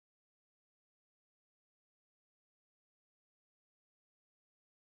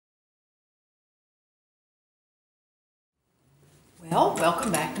Well,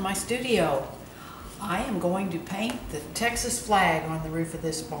 welcome back to my studio. I am going to paint the Texas flag on the roof of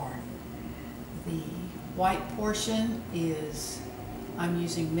this barn. The white portion is, I'm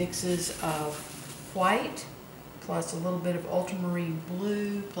using mixes of white plus a little bit of ultramarine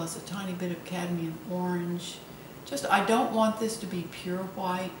blue plus a tiny bit of cadmium orange. I don't want this to be pure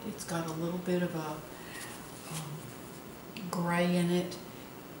white. It's got a little bit of a gray in it,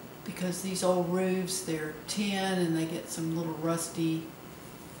 because these old roofs, they're tin and they get some little rusty.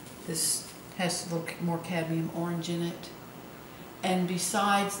 This has a little more cadmium orange in it. And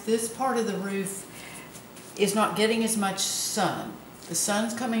besides, this part of the roof is not getting as much sun. The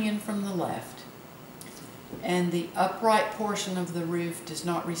sun's coming in from the left, and the upright portion of the roof does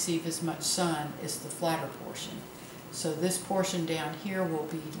not receive as much sun as the flatter portion. So this portion down here will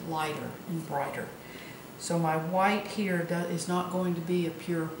be lighter and brighter. So my white here is not going to be a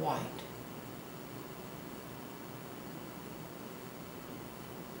pure white.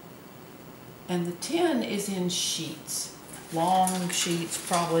 And the tin is in sheets, long sheets,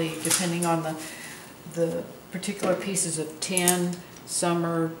 probably depending on the particular pieces of tin. Some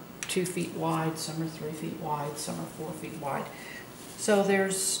are 2 feet wide, some are 3 feet wide, some are 4 feet wide. So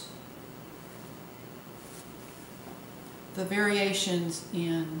there's the variations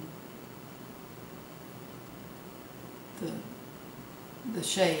in the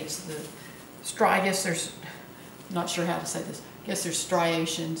shades, I guess there's, I'm not sure how to say this, I guess there's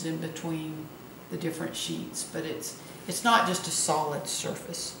striations in between the different sheets, but it's not just a solid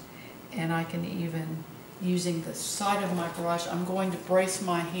surface. And I can even, using the side of my brush, I'm going to brace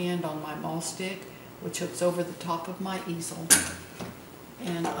my hand on my maul stick, which hooks over the top of my easel,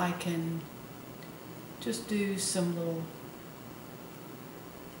 and I can just do some little.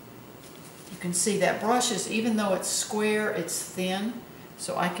 You can see that brush is, even though it's square, it's thin,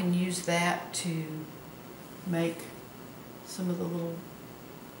 so I can use that to make some of the little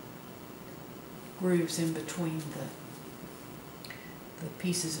grooves in between the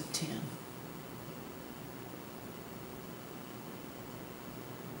pieces of tin.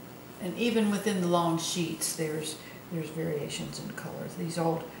 And even within the long sheets, there's variations in colors. These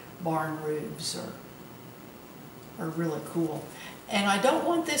old barn roofs are really cool. And I don't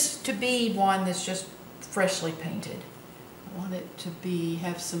want this to be one that's just freshly painted. I want it to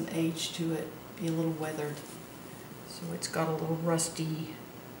have some age to it, be a little weathered. So it's got a little rusty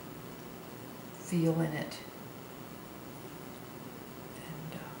feel in it.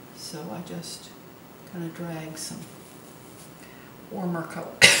 And so I just kind of drag some warmer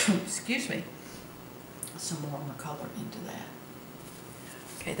color, excuse me, some warmer color into that.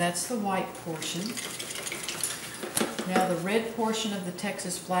 Okay, that's the white portion. Now the red portion of the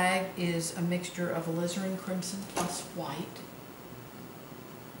Texas flag is a mixture of alizarin crimson plus white.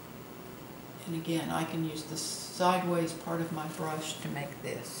 And again, I can use the sideways part of my brush to make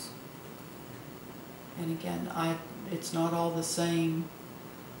this. And again, it's not all the same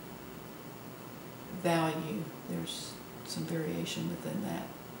value. There's some variation within that.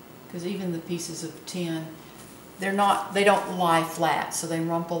 Because even the pieces of tin, they don't lie flat, so they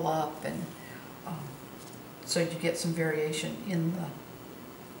rumple up, and so you get some variation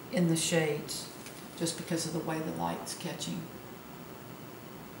in the shades, just because of the way the light's catching.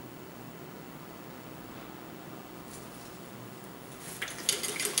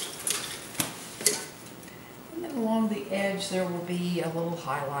 And then along the edge there will be a little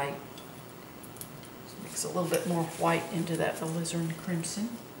highlight. Just mix a little bit more white into that alizarin crimson.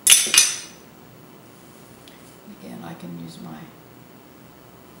 Again, I can use my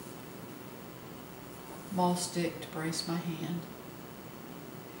maul stick to brace my hand.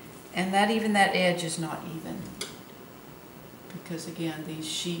 And even that edge is not even, because again, these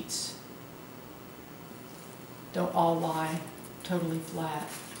sheets don't all lie totally flat.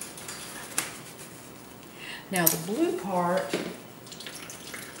 Now the blue part,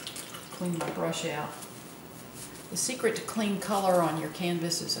 clean my brush out. The secret to clean color on your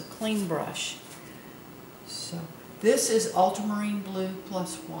canvas is a clean brush. So this is ultramarine blue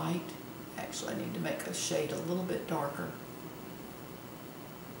plus white. Actually, I need to make the shade a little bit darker.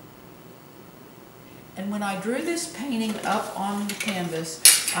 And when I drew this painting up on the canvas,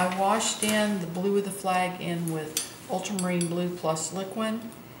 I washed in the blue of the flag in with ultramarine blue plus liquid,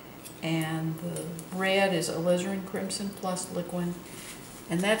 and the red is alizarin crimson plus liquid,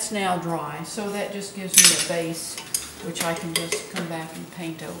 and that's now dry, so that just gives me a base which I can just come back and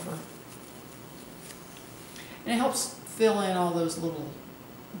paint over. And it helps fill in all those little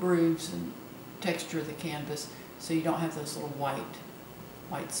grooves and texture of the canvas, so you don't have those little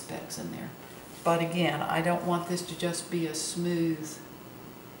white specks in there. But again, I don't want this to just be a smooth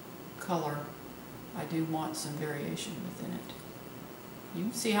color. I do want some variation within it. You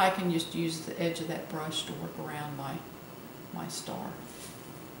can see how I can just use the edge of that brush to work around my star.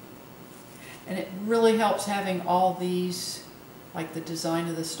 And it really helps having all these, like the design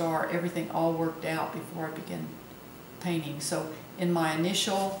of the star, everything all worked out before I begin painting. So in my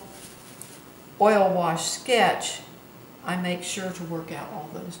initial oil wash sketch, I make sure to work out all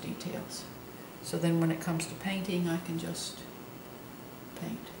those details. So then when it comes to painting, I can just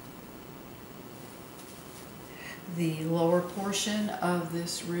paint. The lower portion of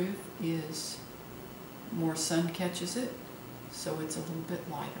this roof is more sun catches it, so it's a little bit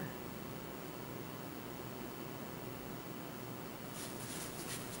lighter.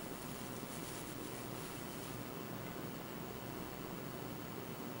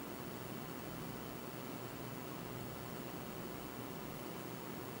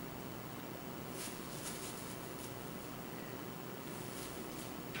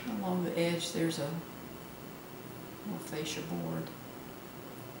 Along the edge there's a little fascia board.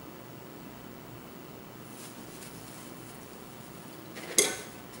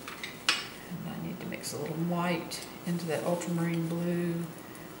 And I need to mix a little white into that ultramarine blue.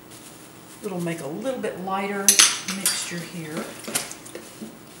 It'll make a little bit lighter mixture here.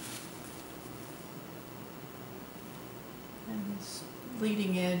 And this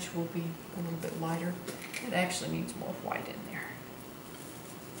leading edge will be a little bit lighter. It actually needs more white in there.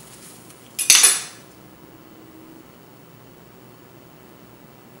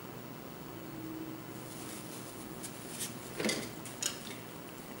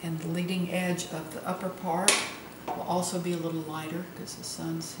 And the leading edge of the upper part will also be a little lighter because the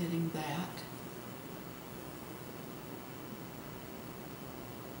sun's hitting that.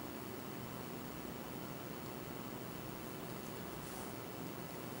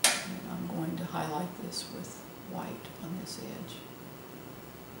 And I'm going to highlight this with white on this edge.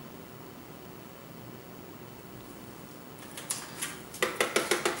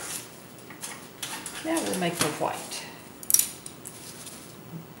 Now we'll make the white.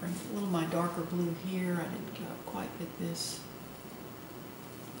 Bring a little of my darker blue here. I didn't quite get this.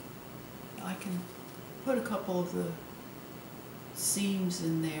 I can put a couple of the seams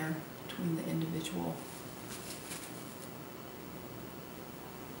in there between the individual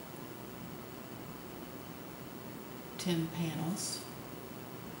tin panels,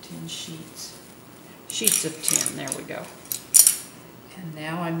 tin sheets of tin. There we go. And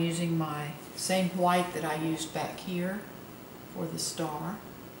now I'm using my same white that I used back here for the star.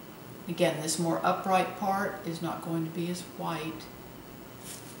 Again, this more upright part is not going to be as white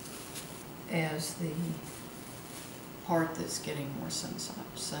as the part that's getting more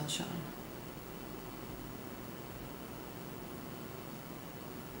sunshine.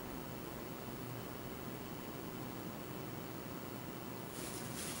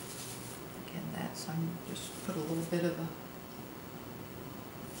 Again, I'm just put a little bit of a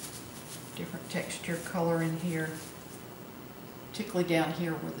different texture color in here, particularly down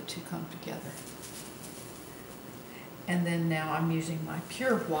here where the two come together. And then now I'm using my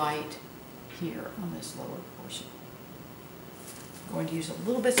pure white here on this lower portion. I'm going to use a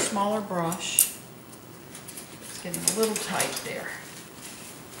little bit smaller brush. It's getting a little tight there.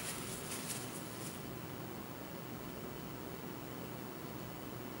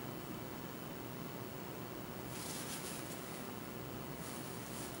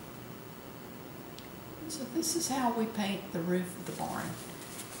 So this is how we paint the roof of the barn.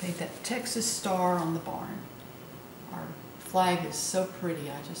 Paint that Texas star on the barn. Our flag is so pretty,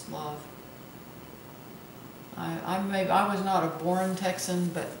 I just love. I was not a born Texan,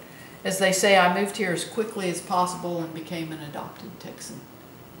 but as they say, I moved here as quickly as possible and became an adopted Texan.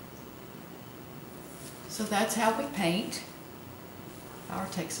 So that's how we paint our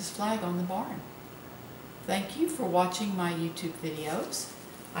Texas flag on the barn. Thank you for watching my YouTube videos.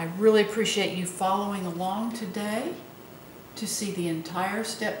 I really appreciate you following along today to see the entire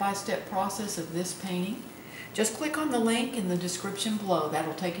step-by-step process of this painting. Just click on the link in the description below.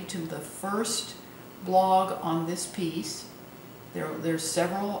 That'll take you to the first blog on this piece. There's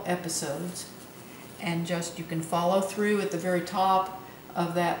several episodes, and just you can follow through. At the very top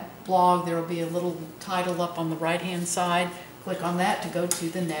of that blog there will be a little title up on the right hand side. Click on that to go to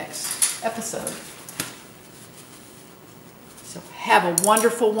the next episode. So have a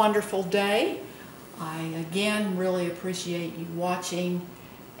wonderful, wonderful day. I again really appreciate you watching,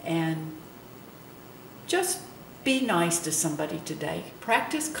 and just be nice to somebody today.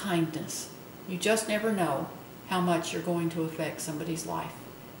 Practice kindness. You just never know how much you're going to affect somebody's life.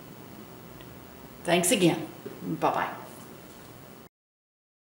 Thanks again. Bye-bye.